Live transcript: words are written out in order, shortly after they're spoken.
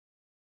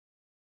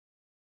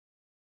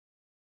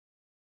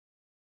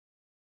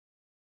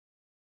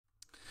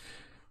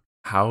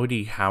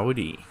Howdy,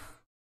 howdy.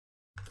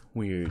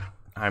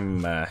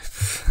 I'm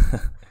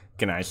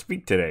can I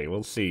speak today?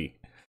 We'll see.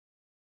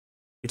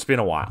 It's been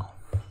a while.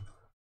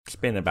 It's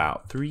been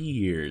about 3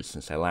 years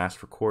since I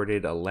last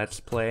recorded a Let's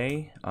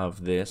Play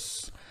of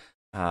this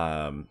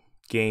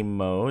game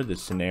mode, the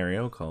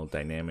scenario called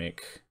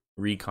Dynamic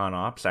Recon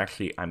Ops.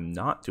 Actually, I'm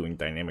not doing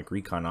Dynamic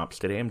Recon Ops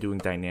today. I'm doing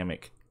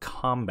Dynamic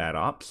Combat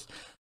Ops.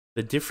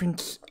 The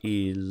difference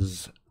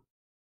is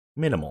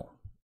minimal.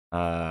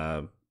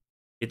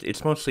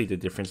 It's mostly the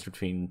difference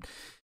between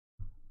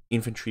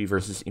infantry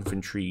versus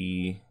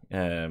infantry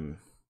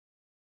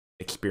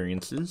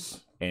experiences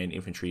and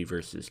infantry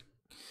versus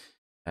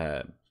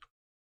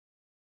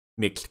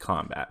mixed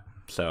combat.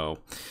 So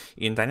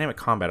in Dynamic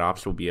Combat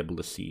Ops, we'll be able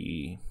to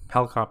see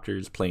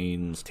helicopters,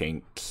 planes,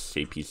 tanks,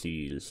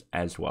 APCs,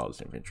 as well as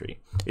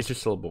infantry. It's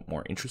just a little bit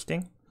more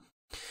interesting.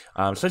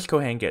 So let's go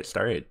ahead and get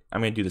started.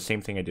 I'm going to do the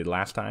same thing I did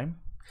last time.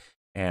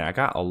 And I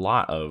got a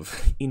lot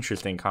of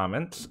interesting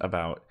comments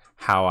about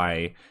how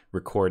I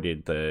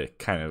recorded the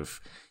kind of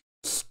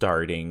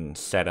starting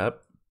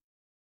setup.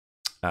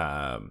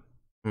 I'm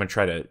going to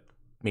try to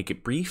make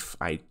it brief.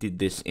 I did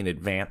this in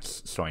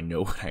advance, so I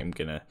know what I'm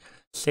going to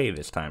say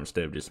this time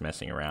instead of just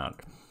messing around.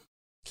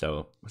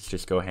 So let's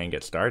just go ahead and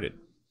get started.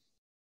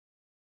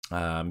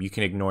 You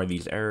can ignore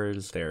these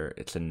errors.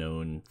 It's a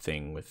known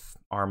thing with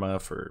Arma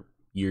for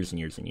years and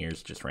years and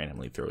years. Just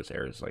randomly throws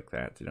errors like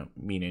that. They don't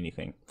mean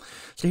anything.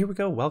 So here we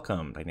go.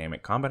 Welcome.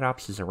 Dynamic Combat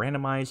Ops is a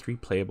randomized,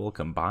 replayable,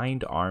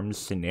 combined arms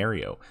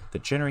scenario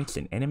that generates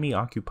an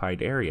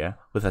enemy-occupied area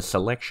with a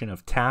selection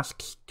of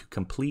tasks to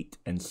complete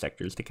and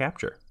sectors to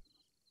capture.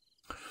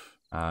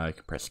 You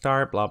can press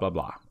start, blah, blah,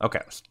 blah.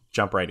 Okay, let's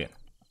jump right in.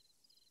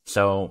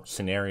 So,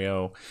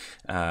 scenario,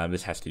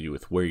 this has to do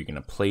with where you're going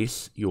to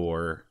place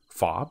your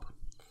fob,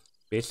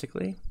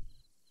 basically.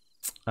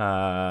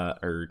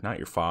 Or not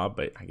your fob,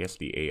 but I guess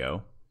the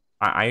AO.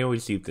 I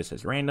always see this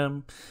as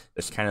random.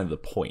 That's kind of the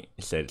point,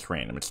 is that it's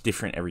random. It's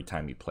different every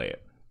time you play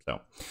it.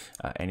 So,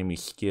 enemy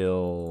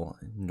skill,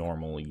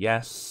 normal,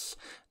 yes.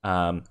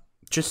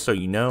 Just so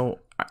you know,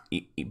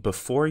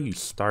 before you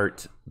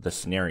start the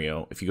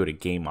scenario, if you go to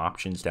game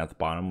options down at the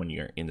bottom when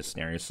you're in the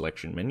scenario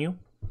selection menu,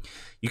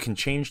 you can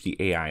change the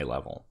AI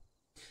level.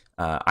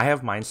 I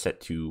have mine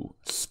set to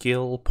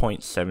skill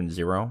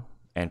 0.70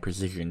 and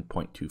precision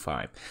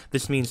 0.25.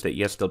 This means that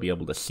yes, they'll be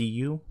able to see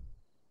you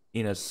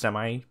in a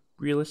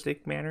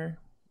semi-realistic manner,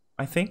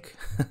 I think,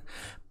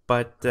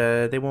 but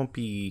they won't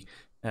be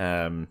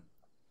able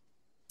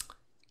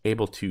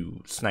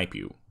to snipe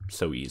you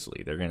so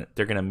easily.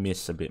 They're gonna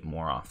miss a bit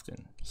more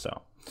often.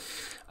 So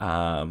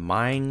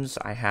mines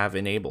I have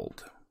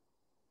enabled.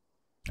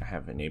 I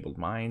have enabled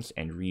mines,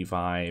 and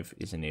revive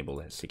is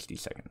enabled at 60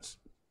 seconds.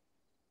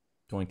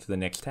 Going to the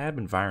next tab,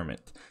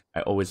 environment.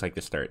 I always like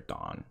to start at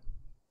dawn.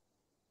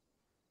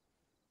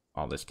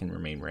 All this can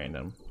remain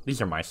random.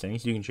 These are my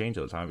settings. You can change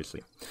those,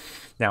 obviously.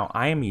 Now,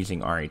 I am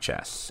using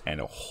RHS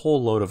and a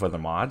whole load of other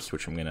mods,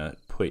 which I'm going to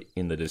put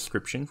in the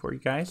description for you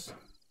guys.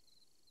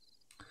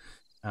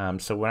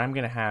 So what I'm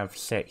going to have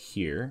set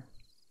here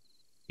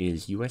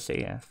is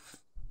USAF.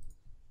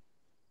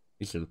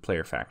 These are the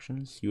player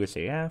factions.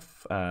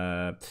 USAF,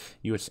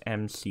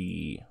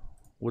 USMC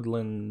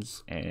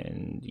Woodlands,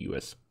 and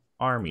US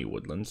Army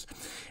Woodlands.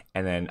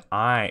 And then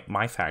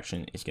my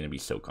faction is going to be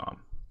SOCOM.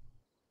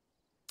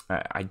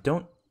 I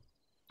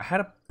had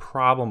a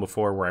problem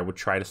before where I would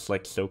try to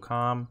select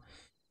SOCOM.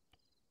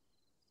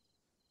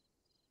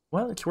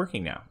 Well, it's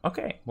working now.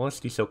 Okay, well, let's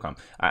do SOCOM.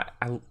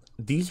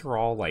 These are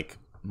all like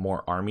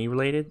more army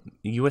related.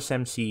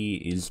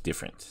 USMC is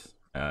different.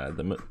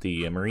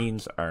 The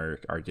Marines are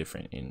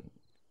different in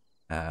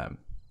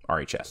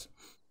RHS.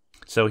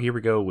 So here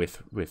we go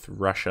with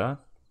Russia.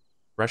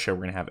 Russia,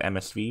 we're gonna have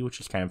MSV, which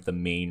is kind of the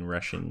main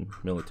Russian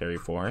military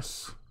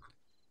force.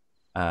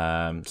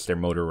 It's their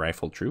motor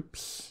rifle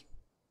troops.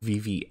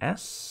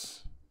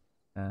 VVS.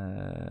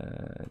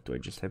 Do I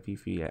just have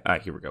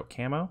VVS? Here we go.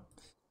 Camo.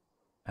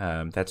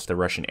 That's the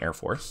Russian Air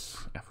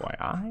Force,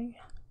 FYI.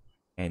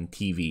 And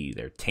TV,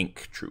 they're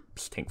tank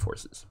troops, tank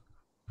forces.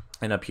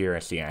 And up here, I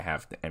see I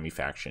have the enemy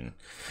faction.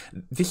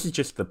 This is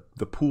just the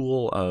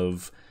pool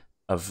of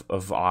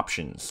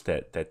options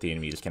that the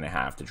enemy is going to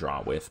have to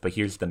draw with. But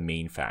here's the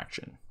main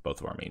faction,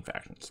 both of our main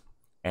factions.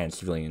 And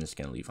civilian is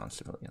going to leave on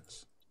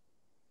civilians.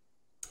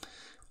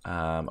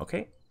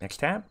 Okay, next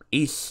tab,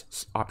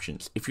 ACE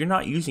options. If you're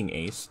not using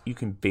ACE, you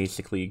can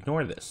basically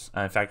ignore this.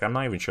 In fact, I'm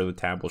not even sure the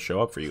tab will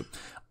show up for you.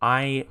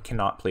 I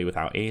cannot play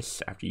without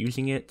ACE after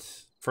using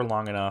it for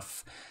long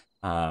enough.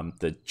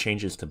 The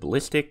changes to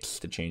ballistics,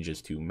 the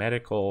changes to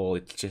medical,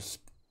 it's just,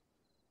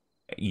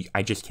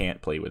 I just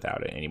can't play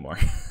without it anymore.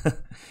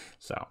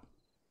 So,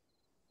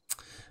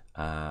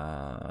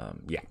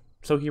 yeah.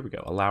 So here we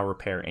go. Allow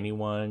repair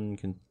anyone,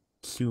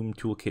 consume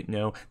toolkit,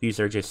 no. These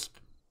are just,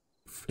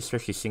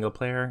 especially single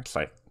player, it's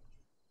like,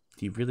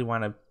 do you really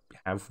want to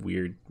have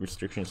weird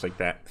restrictions like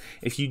that?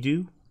 If you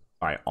do,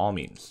 by all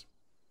means.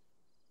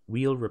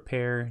 Wheel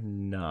repair,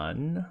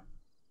 none.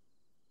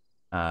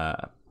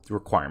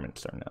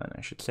 Requirements are none,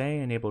 I should say.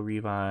 Enable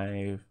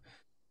revive.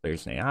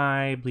 Players and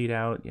AI, bleed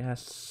out,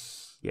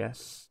 yes,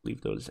 yes.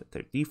 Leave those at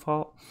their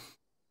default.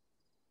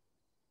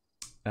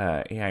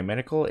 AI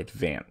medical,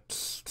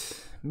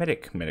 advanced.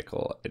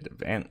 Medical,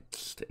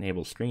 advanced.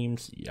 Enable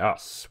streams,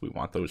 yes, we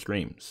want those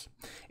streams.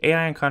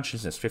 AI and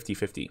consciousness,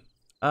 50-50.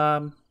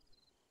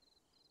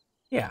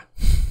 Yeah.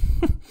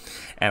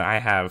 And I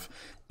have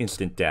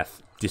instant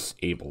death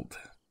disabled.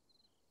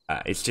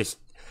 It's just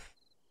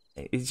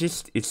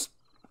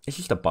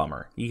a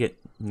bummer. You get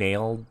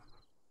nailed,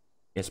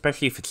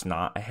 especially if it's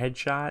not a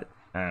headshot.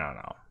 I don't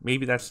know.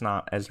 Maybe that's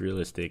not as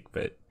realistic,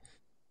 but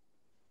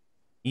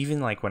even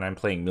like when I'm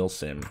playing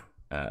Milsim,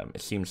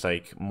 it seems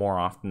like more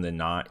often than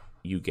not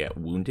you get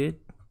wounded.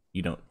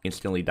 You don't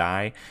instantly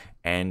die,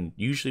 and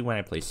usually when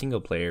I play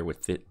single player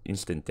with the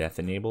instant death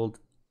enabled,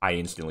 I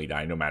instantly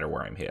die no matter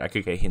where I'm hit. I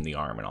could get hit in the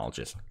arm and I'll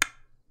just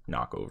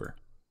knock over.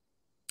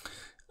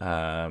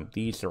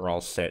 These are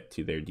all set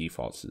to their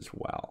defaults as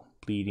well.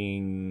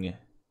 Bleeding,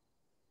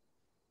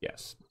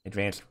 yes.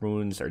 Advanced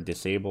wounds are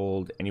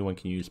disabled. Anyone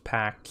can use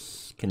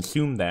packs.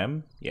 Consume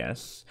them,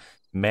 yes.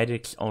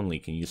 Medics only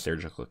can use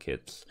surgical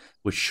kits,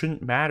 which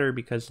shouldn't matter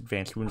because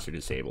advanced wounds are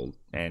disabled.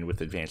 And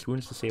with advanced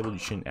wounds disabled, you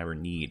shouldn't ever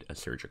need a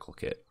surgical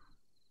kit.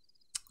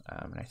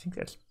 And I think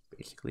that's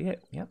basically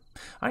it. Yep.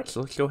 All right,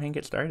 so let's go ahead and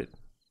get started.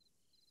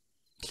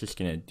 It's just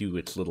going to do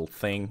its little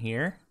thing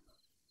here.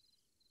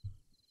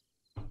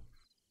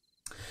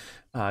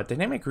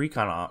 Dynamic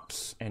recon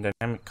ops and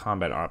dynamic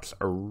combat ops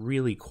are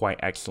really quite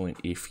excellent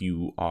if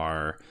you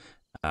are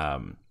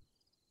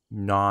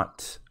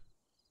not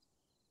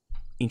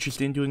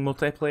interested in doing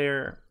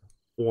multiplayer,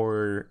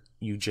 or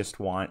you just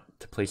want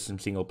to play some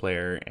single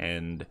player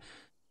and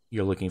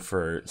you're looking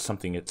for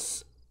something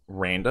that's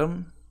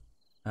random.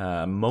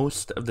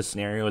 Most of the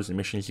scenarios and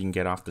missions you can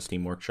get off the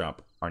Steam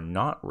Workshop are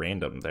not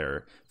random.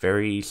 They're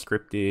very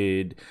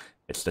scripted.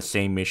 It's the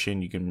same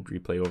mission you can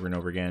replay over and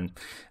over again.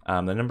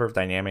 The number of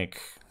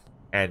dynamic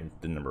and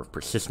the number of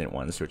persistent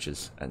ones, which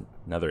is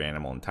another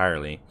animal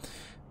entirely,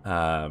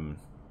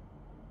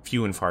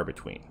 few and far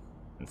between,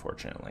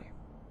 unfortunately.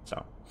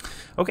 So,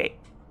 okay.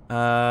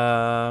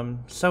 I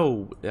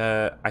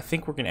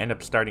think we're going to end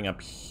up starting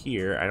up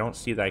here. I don't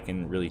see that I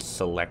can really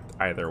select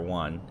either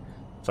one.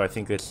 So I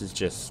think this is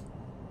just...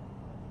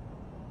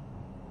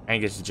 I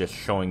guess it's just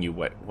showing you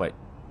what's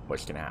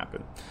going to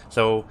happen.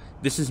 So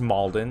this is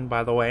Malden,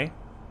 by the way,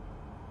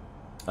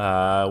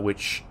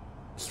 which,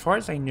 as far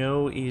as I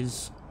know,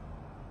 is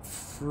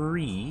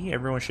free.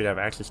 Everyone should have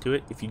access to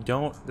it. If you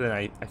don't, then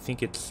I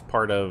think it's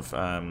part of,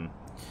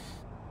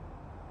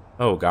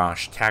 oh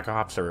gosh, TAC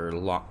Ops or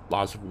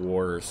Laws of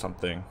War or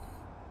something.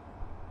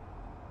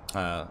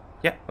 Yeah,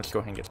 let's go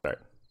ahead and get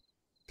started.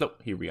 So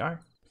here we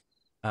are.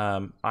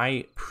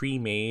 I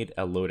pre-made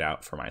a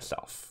loadout for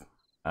myself.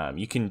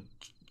 You can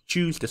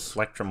choose to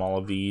select from all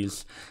of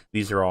these.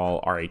 These are all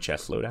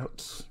RHS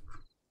loadouts,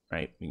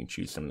 right? You can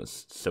choose some of the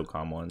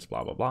SOCOM ones,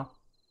 blah, blah, blah.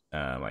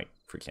 Like,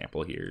 for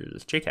example,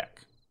 here's JTAC.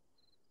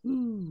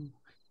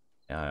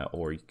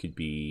 Or you could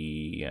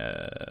be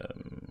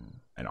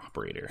an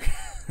operator.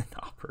 An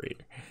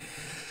operator.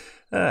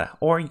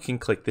 Or you can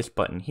click this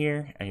button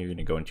here, and you're going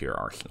to go into your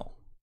arsenal.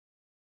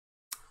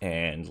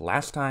 And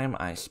last time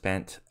I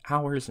spent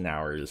hours and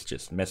hours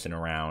just messing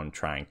around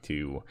trying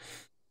to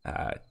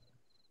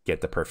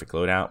get the perfect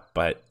loadout,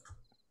 but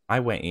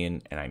I went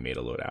in and I made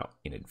a loadout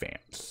in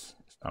advance.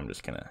 So I'm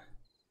just going to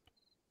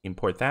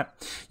import that.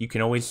 You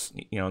can always,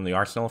 in the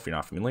arsenal, if you're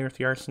not familiar with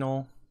the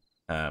arsenal,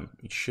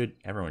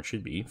 everyone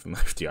should be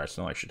familiar with the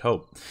arsenal, I should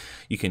hope.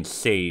 You can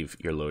save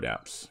your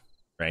loadouts,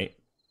 right?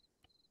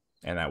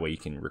 And that way you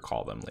can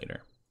recall them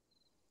later.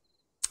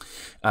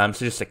 So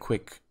just a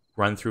quick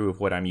run through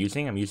of what I'm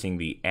using. I'm using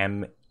the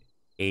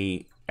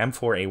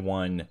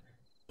M4A1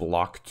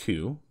 Block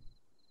 2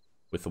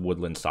 with the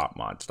Woodland Stop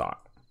mod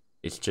stock.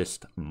 It's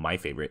just my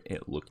favorite.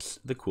 It looks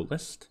the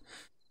coolest.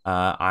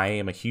 I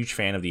am a huge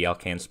fan of the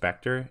Elcan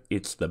Spectre.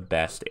 It's the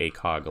best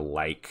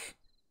ACOG-like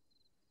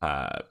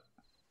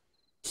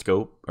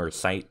scope, or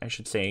sight, I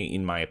should say,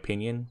 in my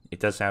opinion. It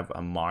does have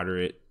a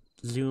moderate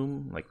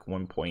zoom, like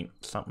 1 point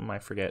something, I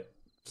forget.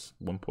 It's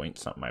 1 point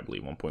something, I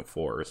believe, 1.4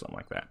 or something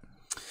like that.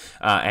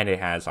 And it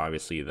has,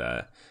 obviously,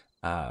 the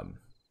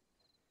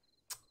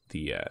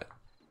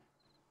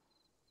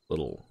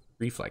little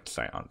reflex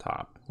sight on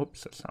top.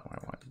 Whoops, that's not what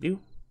I wanted to do.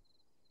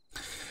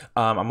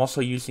 I'm also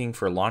using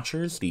for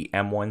launchers the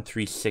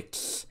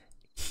M136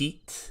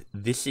 Heat.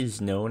 This is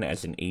known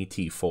as an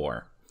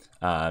AT4.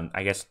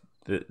 I guess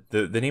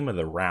the name of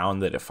the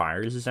round that it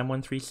fires is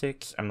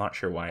M136. I'm not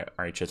sure why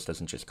RHS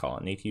doesn't just call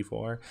it an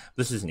AT4.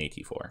 This is an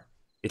AT4.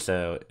 It's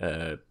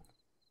a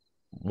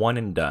one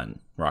and done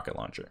rocket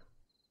launcher.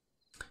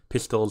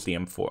 Pistols, the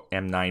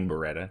M9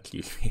 Beretta,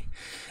 excuse me.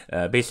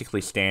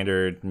 Basically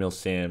standard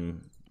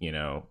Milsim,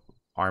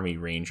 Army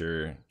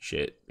Ranger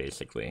shit,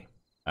 basically.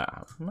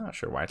 I'm not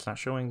sure why it's not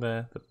showing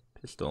the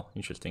pistol.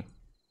 Interesting.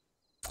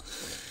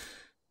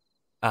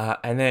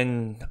 And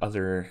then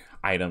other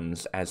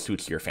items as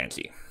suits your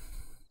fancy.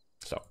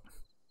 So,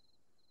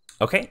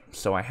 okay,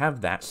 so I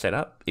have that set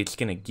up. It's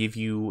going to give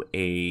you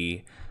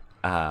a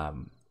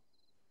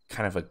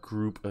kind of a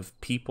group of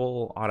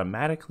people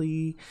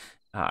automatically.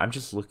 I'm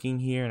just looking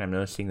here and I'm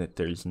noticing that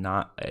there's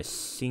not a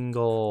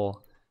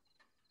single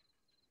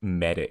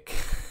medic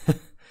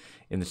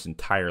in this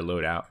entire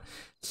loadout.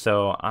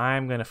 So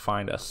I'm going to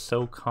find a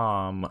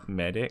SOCOM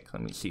medic.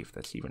 Let me see if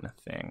that's even a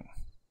thing.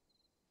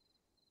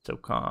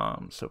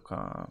 SOCOM.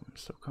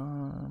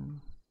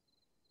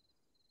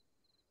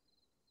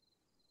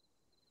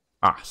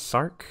 Ah,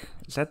 Sark.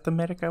 Is that the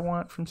medic I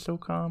want from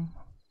SOCOM?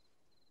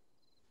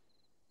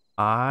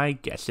 I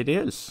guess it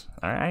is.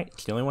 Alright,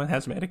 it's the only one that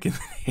has medic in the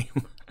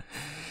name.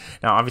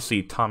 Now,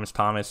 obviously, Thomas,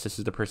 this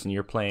is the person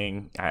you're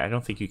playing. I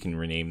don't think you can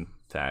rename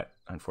that,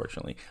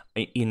 unfortunately.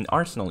 In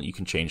Arsenal, you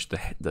can change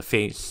the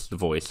face, the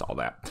voice, all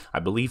that. I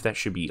believe that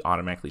should be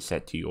automatically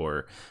set to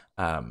your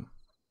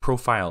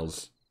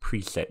profile's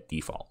preset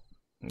default.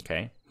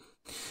 Okay?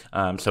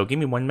 So give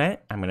me 1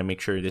 minute. I'm going to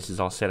make sure this is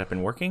all set up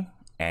and working,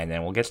 and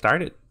then we'll get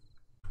started.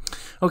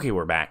 Okay,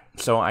 we're back.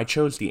 So I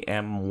chose the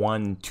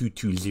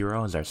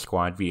M1220 as our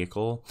squad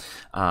vehicle.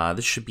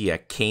 This should be a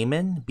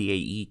Cayman,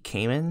 BAE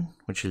Cayman,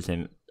 which is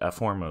a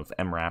form of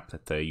MRAP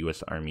that the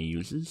U.S. Army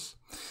uses.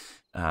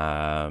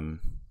 And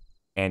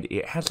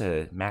it has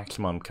a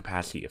maximum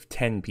capacity of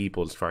 10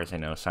 people as far as I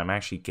know, so I'm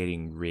actually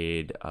getting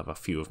rid of a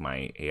few of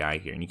my AI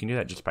here. And you can do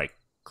that just by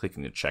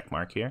clicking the check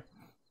mark here.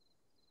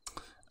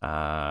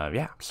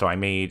 Yeah, so I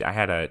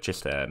had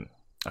just a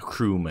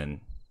crewman,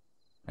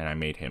 and I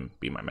made him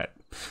be my med.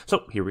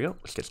 So here we go.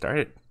 Let's get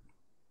started.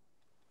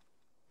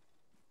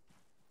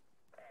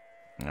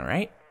 All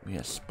right, we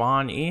gonna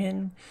spawn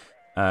in.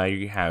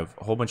 You have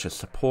a whole bunch of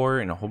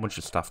support and a whole bunch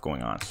of stuff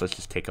going on. So let's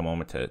just take a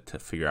moment to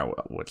figure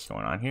out what's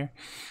going on here.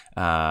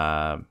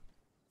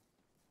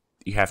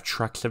 You have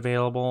trucks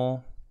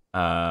available.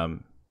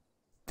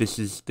 This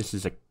is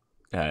a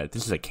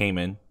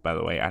Cayman, by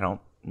the way. I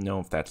don't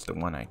know if that's the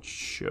one I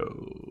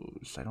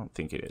chose. I don't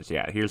think it is.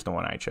 Yeah, here's the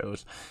one I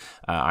chose.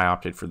 I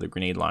opted for the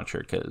grenade launcher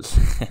because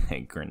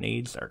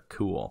grenades are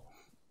cool.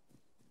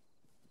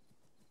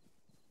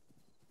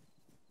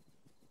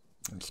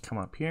 Let's come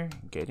up here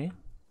and get in.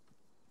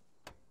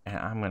 And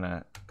I'm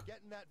gonna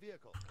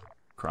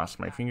cross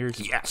my fingers.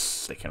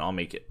 Yes, they can all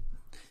make it.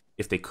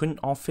 If they couldn't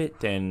all fit,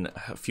 then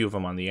a few of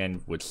them on the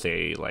end would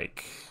say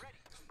like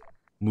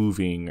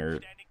moving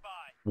or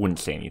wouldn't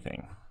say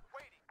anything.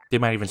 They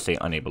might even say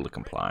unable to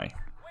comply.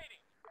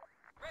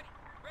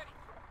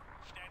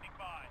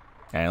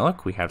 And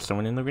look, we have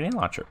someone in the grenade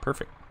launcher.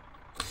 Perfect.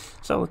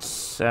 So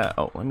let's,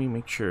 let me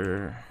make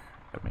sure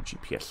I have my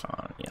GPS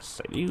on. Yes,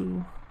 I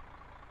do.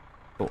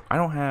 Oh, I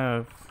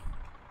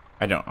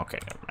don't. Okay,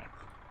 never mind.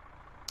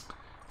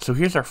 So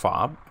here's our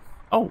fob.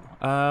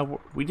 Oh,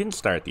 we didn't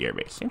start at the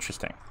airbase.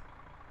 Interesting.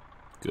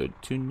 Good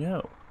to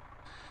know.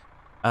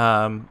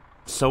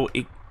 So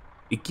it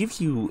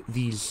gives you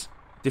these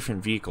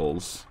different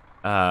vehicles.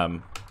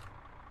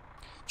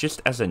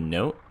 Just as a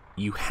note,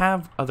 you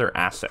have other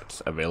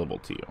assets available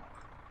to you.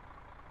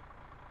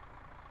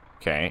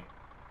 Okay.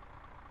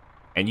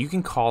 And you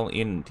can call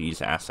in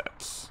these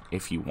assets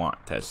if you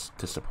want to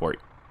support.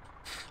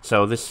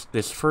 So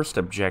this first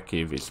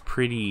objective is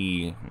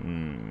pretty.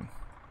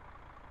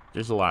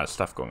 There's a lot of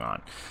stuff going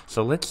on.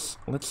 So let's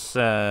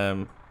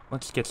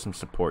get some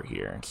support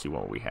here and see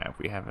what we have.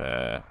 We have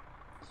a.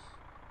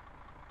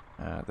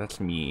 That's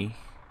me.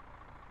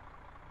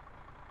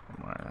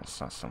 That's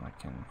not something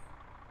I can. I'm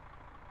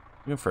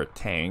looking for a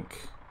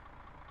tank.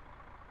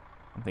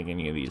 I don't think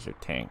any of these are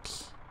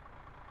tanks.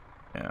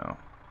 No.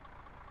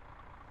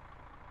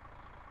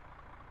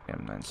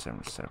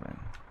 M977.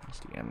 What's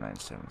the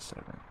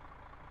M977?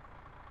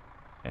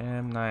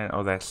 M9.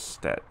 Oh, that's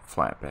that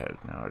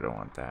flatbed. No, I don't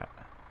want that.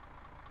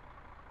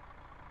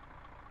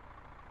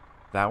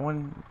 That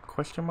one?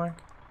 Question mark?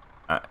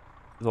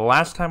 The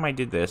last time I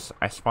did this,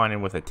 I spawned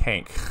in with a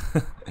tank.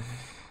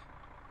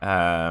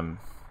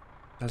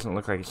 Doesn't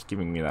look like it's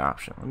giving me the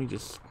option. Let me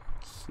just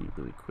see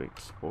really quick.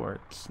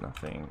 Sports,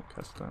 nothing,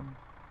 custom.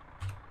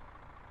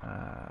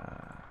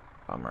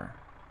 Bummer.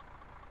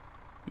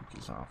 Duke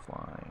is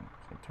offline.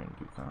 Can I turn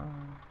Duke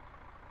on?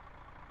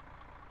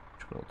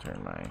 Which will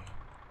turn my.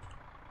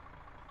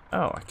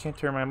 Oh, I can't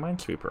turn my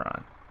Minesweeper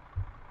on.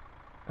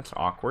 That's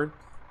awkward.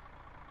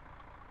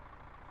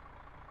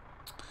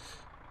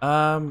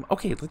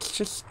 Okay, let's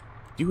just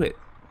do it.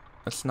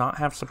 Let's not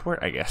have support,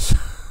 I guess.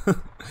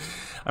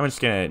 I'm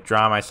just gonna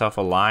draw myself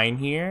a line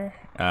here.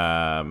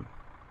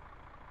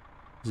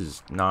 This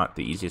is not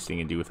the easiest thing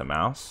to do with a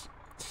mouse.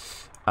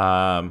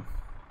 And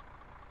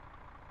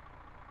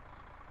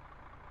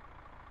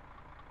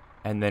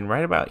then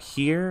right about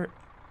here,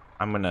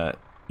 I'm gonna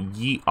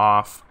yeet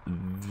off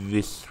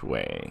this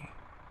way.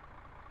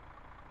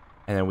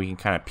 And then we can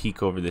kind of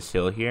peek over this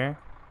hill here.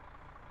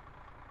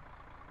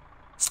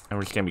 And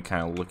we're just gonna be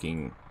kind of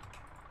looking.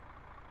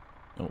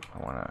 Oh, I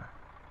wanna.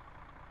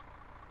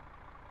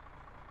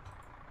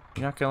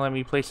 You're not gonna let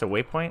me place a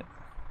waypoint?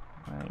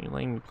 Why are you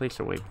letting me place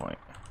a waypoint?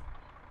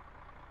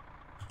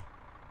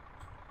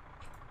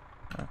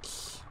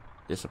 That's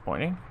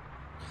disappointing.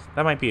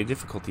 That might be a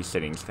difficulty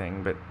settings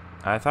thing, but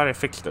I thought I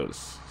fixed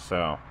those,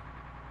 so.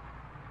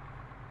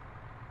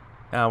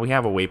 We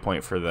have a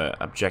waypoint for the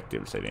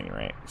objectives at any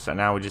rate. So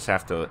now we just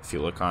have to, if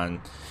you look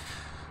on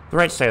the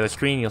right side of the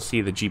screen, you'll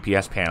see the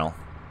GPS panel.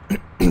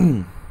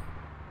 And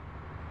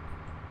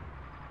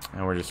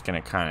we're just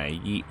going to kind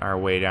of yeet our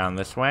way down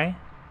this way.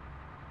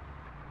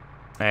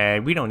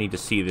 And we don't need to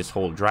see this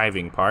whole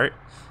driving part.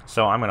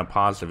 So I'm going to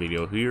pause the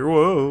video here.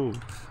 Whoa!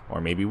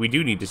 Or maybe we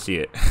do need to see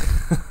it.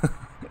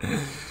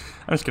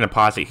 I'm just going to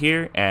pause it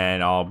here,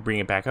 and I'll bring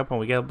it back up when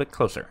we get a bit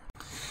closer.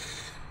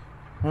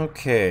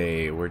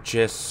 Okay, we're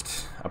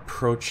just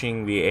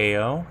approaching the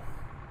AO.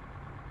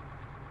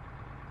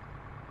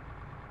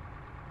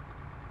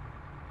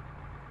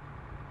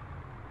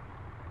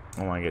 I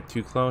don't want to get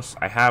too close.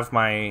 I have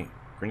my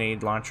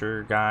grenade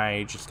launcher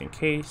guy just in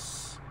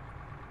case.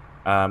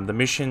 The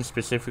mission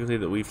specifically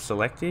that we've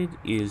selected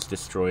is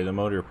destroy the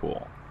motor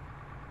pool.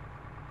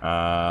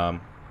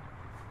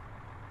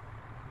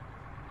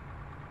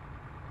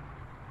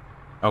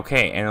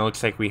 Okay, and it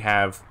looks like we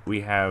have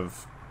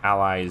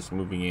allies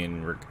moving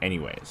in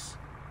anyways.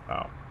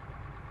 Oh.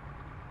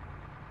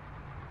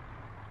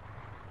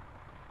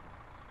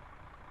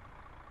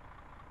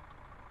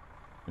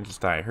 I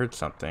just thought I heard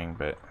something,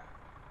 but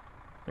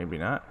maybe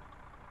not.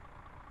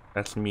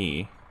 That's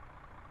me.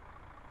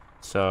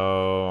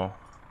 So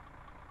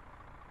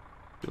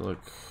look.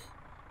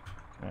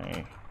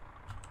 Okay.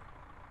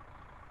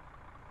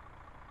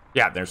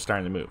 Yeah, they're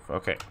starting to move.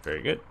 Okay,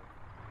 very good.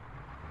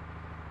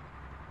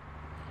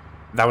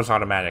 That was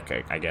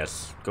automatic, I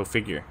guess. Go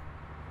figure.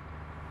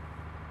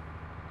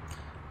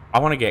 I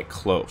want to get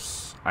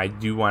close. I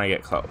do want to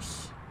get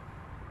close.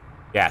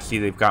 Yeah, see,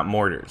 they've got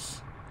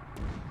mortars.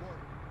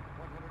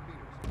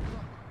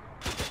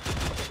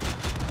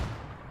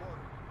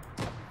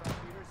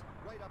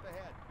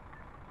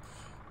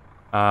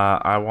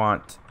 I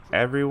want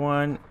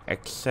everyone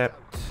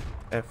except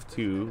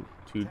F2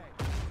 to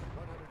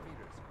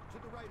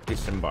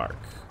disembark.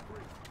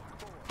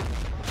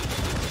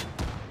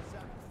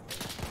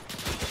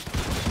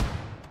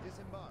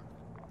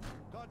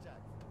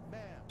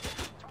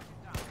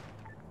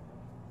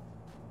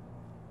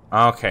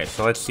 Okay,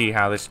 so let's see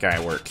how this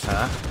guy works,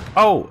 huh?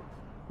 Oh!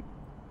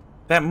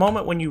 That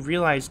moment when you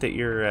realize that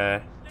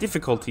your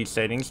difficulty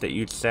settings that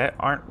you'd set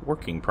aren't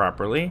working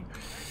properly.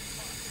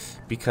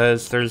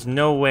 Because there's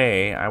no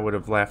way I would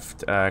have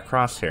left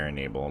crosshair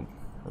enabled.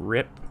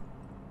 RIP.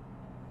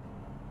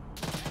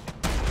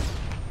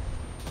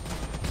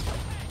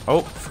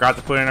 Oh, forgot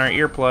to put in our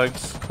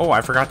earplugs. Oh,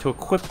 I forgot to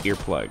equip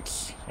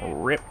earplugs.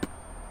 RIP.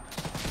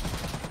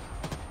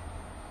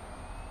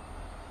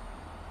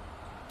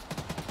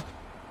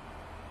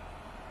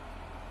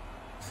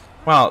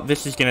 Well,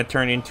 this is going to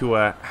turn into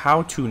a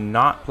how to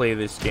not play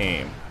this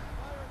game.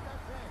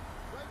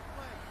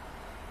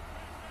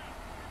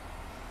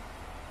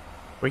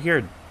 We hear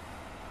a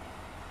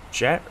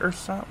jet or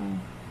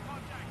something?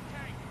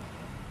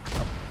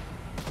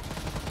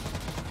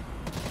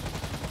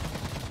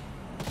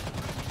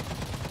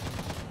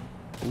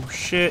 Oh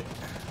shit.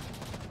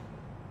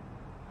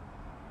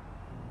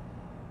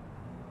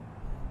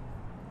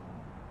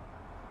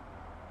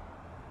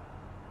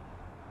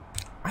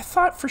 I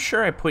thought for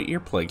sure I put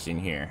earplugs in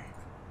here.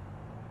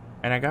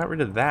 And I got rid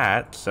of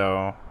that,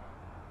 so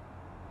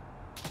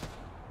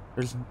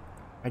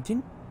I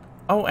didn't.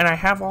 Oh, and I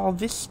have all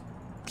this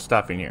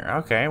stuff in here.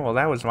 Okay, well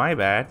that was my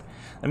bad.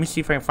 Let me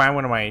see if I can find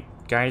one of my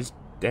guys'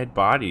 dead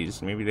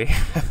bodies. Maybe they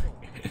have.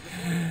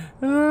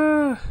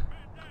 Oh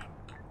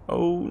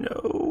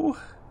no.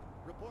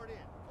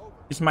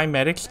 Is my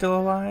medic still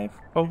alive?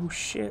 Oh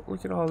shit,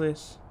 look at all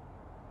this.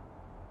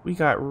 We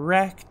got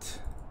wrecked.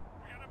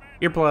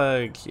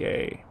 Earplugs,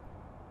 yay.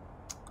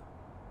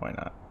 Why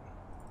not?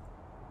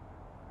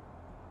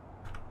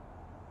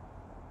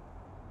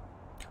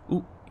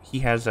 Ooh, he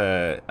has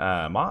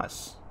a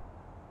moss.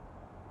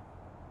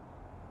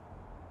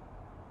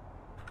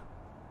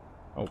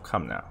 Oh,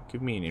 come now.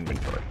 Give me an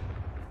inventory.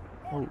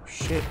 Oh,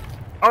 shit.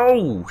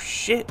 Oh,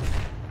 shit.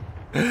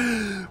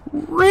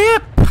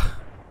 RIP!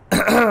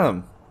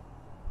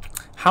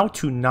 How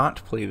to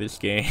not play this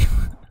game.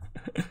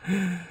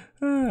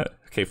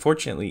 Okay,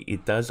 fortunately,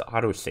 it does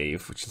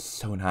autosave, which is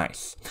so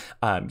nice.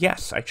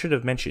 Yes, I should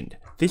have mentioned,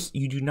 this.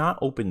 You do not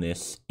open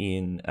this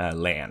in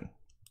LAN.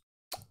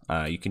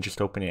 You can just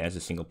open it as a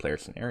single-player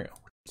scenario,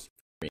 which is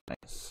very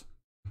nice.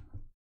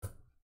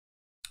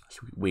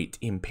 So we wait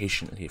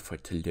impatiently for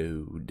it to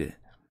load.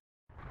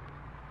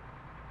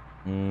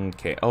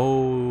 Okay,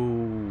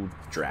 oh,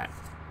 drat.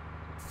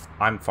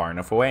 I'm far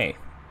enough away.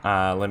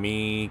 Let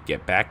me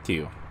get back to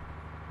you.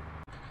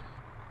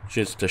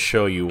 Just to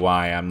show you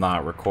why I'm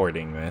not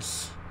recording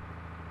this.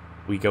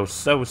 We go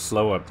so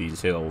slow up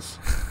these hills.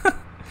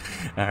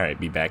 Alright,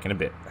 be back in a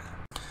bit.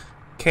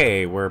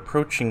 Okay, we're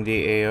approaching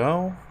the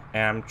AO,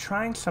 and I'm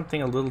trying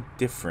something a little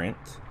different.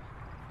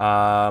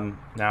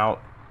 Now,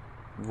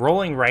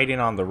 rolling right in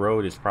on the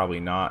road is probably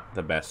not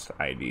the best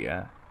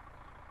idea.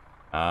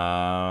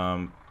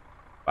 I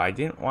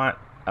didn't want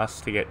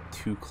us to get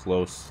too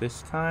close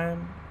this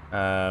time.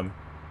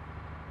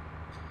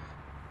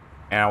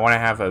 And I want to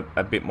have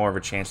a bit more of a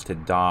chance to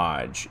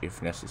dodge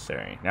if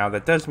necessary. Now,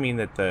 that does mean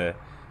that the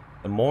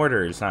The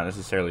mortar is not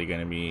necessarily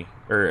going to be,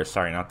 or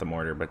sorry, not the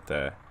mortar, but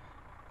the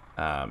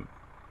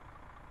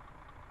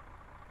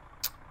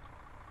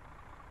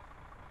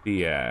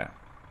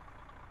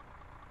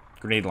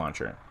grenade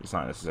launcher is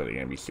not necessarily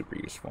going to be super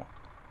useful.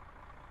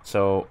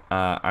 So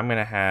I'm going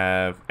to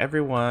have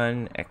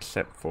everyone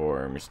except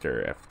for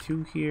Mr.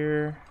 F2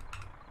 here.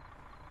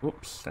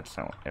 Whoops, that's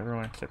not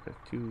everyone except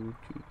F2 to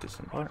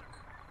disembark.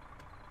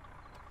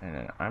 And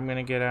then I'm going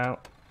to get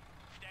out.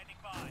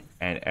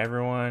 And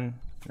everyone,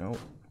 nope.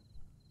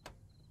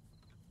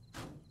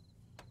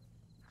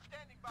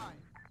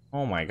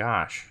 Oh my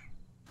gosh.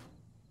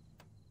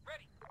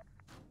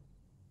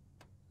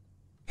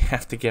 You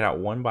have to get out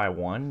one by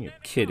one? You're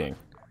kidding.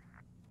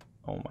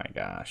 Oh my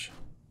gosh.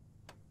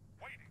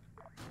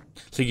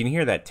 So you can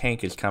hear that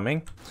tank is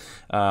coming.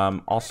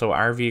 Also,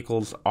 our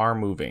vehicles are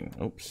moving.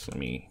 Oops, let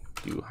me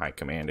do high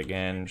command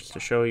again just to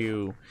show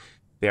you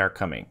they are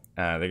coming.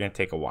 They're going to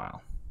take a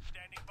while.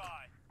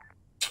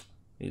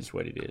 Is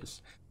what it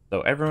is.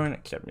 So everyone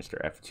except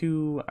Mr.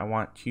 F2, I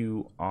want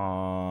you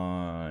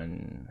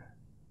on...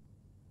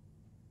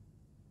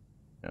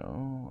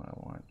 No, I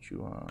want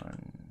you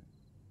on...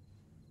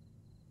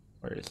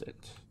 Where is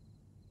it?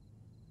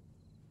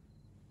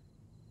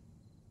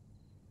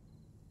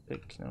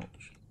 6, no,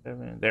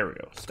 7. There we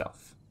go,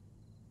 stealth.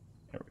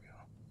 There we go.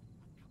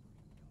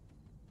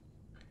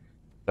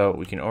 So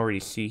we can already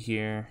see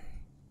here,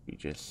 we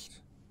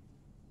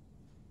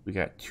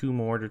got 2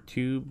 mortar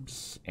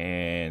tubes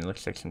and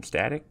looks like some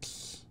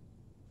statics.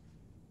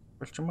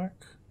 Question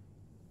mark?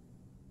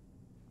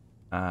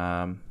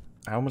 I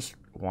almost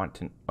want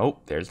to... Oh,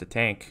 there's the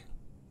tank.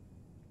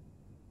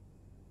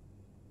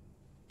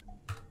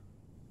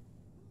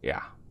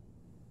 Yeah.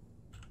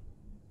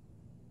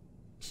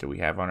 So we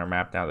have on our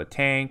map now the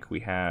tank.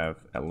 We have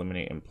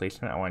eliminate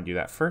emplacement. I want to do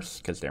that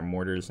first because they're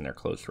mortars and they're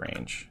close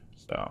range.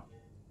 So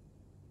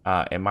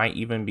it might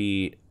even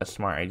be a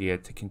smart idea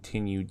to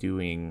continue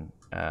doing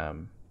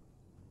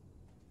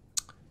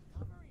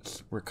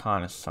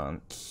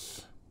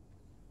reconnaissance.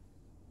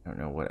 I don't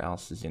know what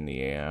else is in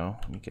the AO.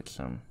 Let me get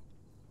some.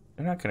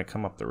 They're not going to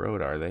come up the road,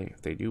 are they?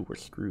 If they do, we're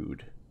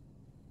screwed.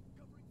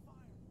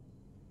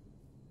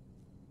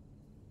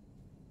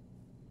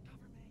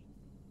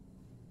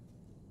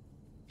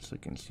 Just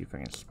looking to see if I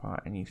can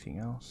spot anything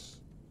else.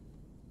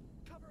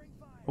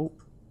 Oh,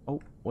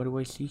 what do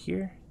I see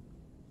here?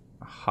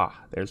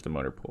 Aha, there's the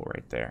motor pool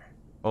right there.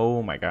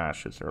 Oh my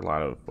gosh, is there a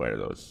lot of, what are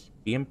those?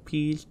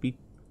 BMPs,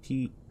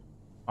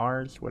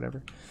 BTRs,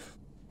 whatever.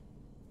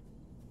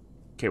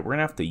 Okay, we're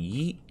gonna have to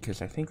yeet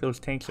because I think those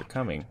tanks are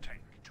coming.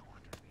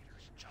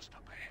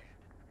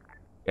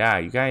 Yeah,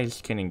 you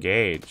guys can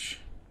engage.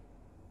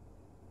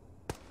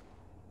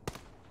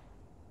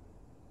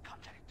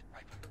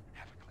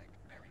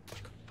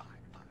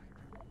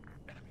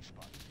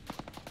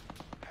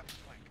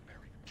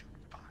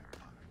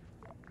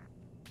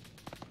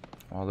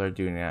 While they're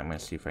doing that, I'm gonna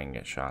see if I can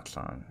get shots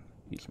on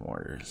these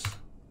mortars.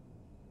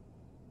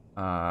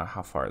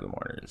 How far are the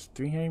mortars?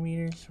 300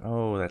 meters?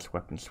 Oh, that's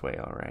weapon sway,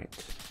 alright.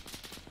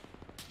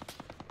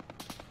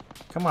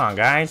 Come on,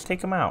 guys, take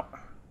them out.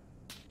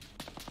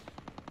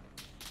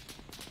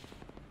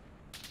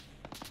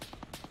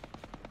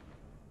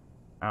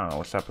 I don't know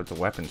what's up with the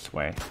weapon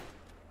sway.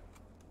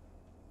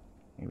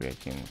 Maybe I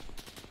can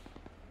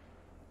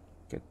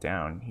get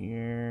down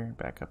here,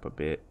 back up a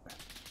bit.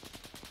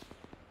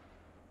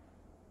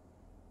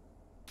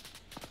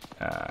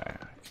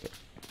 Okay,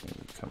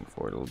 maybe come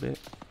forward a little bit.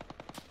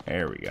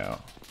 There we go.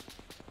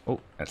 Oh,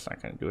 that's not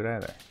gonna do it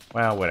either.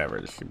 Well, whatever,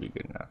 this should be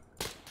good enough.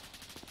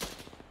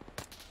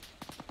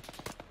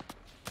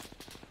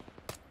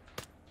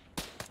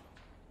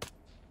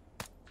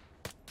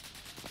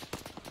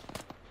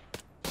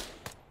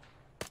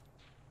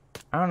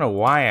 I don't know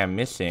why I'm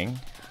missing.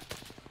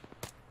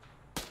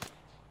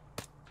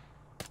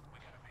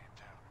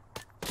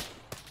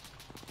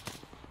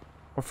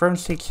 Or for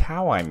heaven's sakes,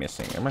 how I'm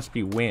missing. There must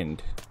be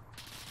wind.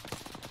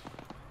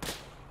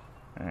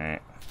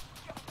 Alright.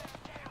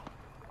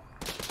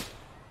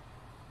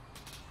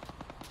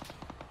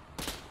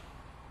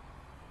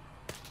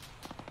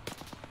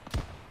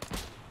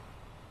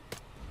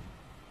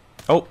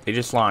 Oh, they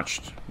just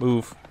launched.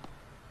 Move.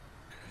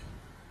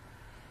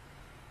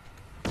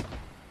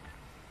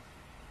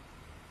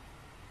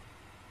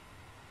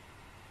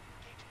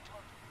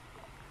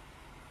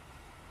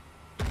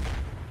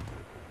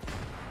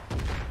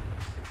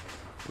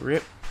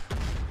 Rip.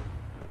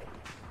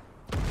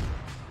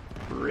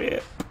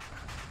 Rip.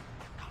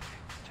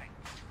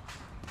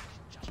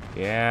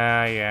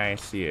 Yeah, I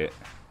see it.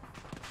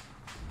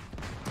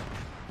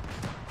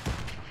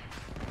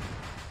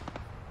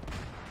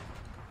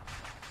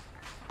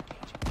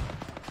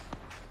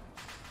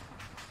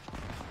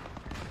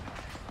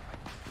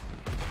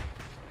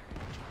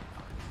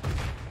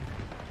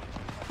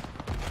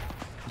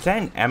 Is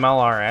that an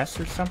MLRS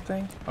or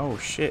something? Oh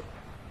shit.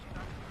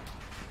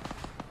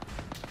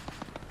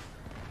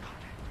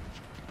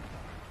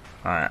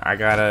 Alright, I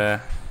got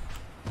a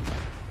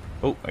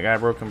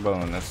broken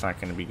bone. That's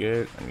not gonna be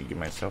good. Let me give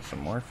myself some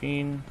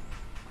morphine.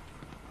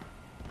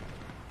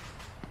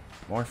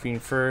 Morphine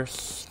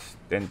first,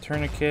 then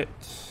tourniquet.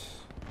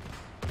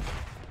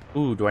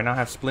 Ooh, do I not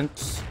have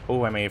splints?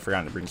 Oh, I may have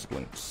forgotten to bring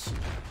splints.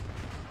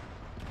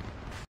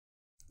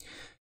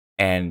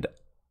 And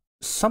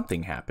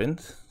something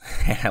happened.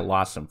 I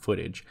lost some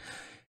footage.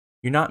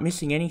 You're not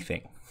missing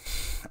anything.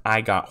 I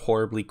got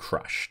horribly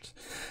crushed.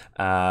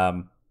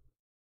 I'm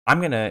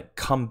going to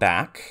come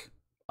back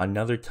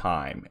another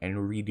time and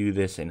redo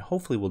this, and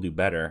hopefully we'll do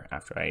better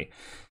after I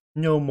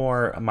know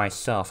more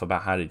myself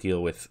about how to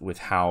deal with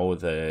how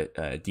the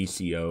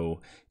DCO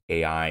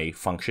AI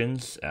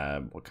functions,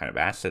 what kind of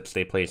assets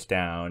they place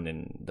down,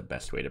 and the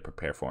best way to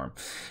prepare for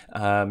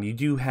them. You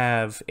do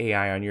have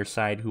AI on your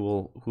side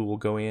who will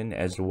go in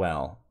as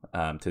well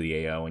to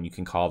the AO, and you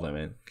can call them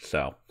in.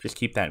 So just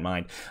keep that in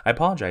mind. I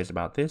apologize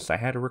about this. I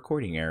had a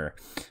recording error.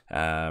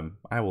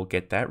 I will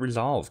get that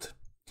resolved.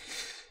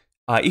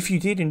 If you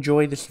did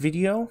enjoy this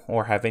video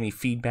or have any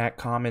feedback,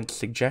 comments,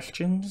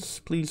 suggestions,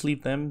 please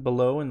leave them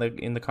below in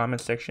the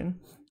comment section.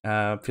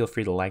 Feel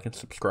free to like and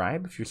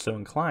subscribe if you're so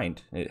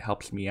inclined. It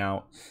helps me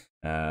out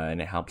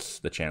and it helps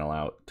the channel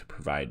out to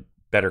provide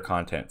better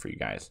content for you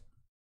guys.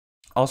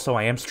 Also,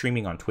 I am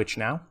streaming on Twitch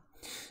now.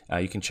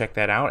 You can check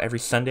that out. Every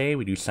Sunday,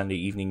 we do Sunday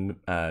evening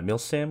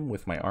milsim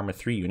with my Arma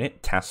 3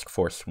 unit, Task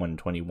Force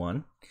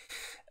 121.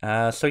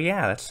 So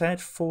yeah, that's at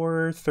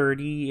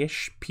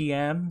 4:30-ish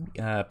p.m.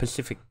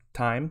 Pacific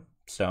time.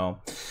 So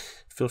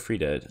feel free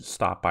to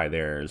stop by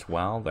there as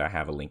well. I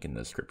have a link in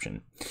the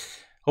description.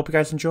 Hope you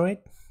guys enjoyed.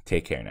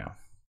 Take care now.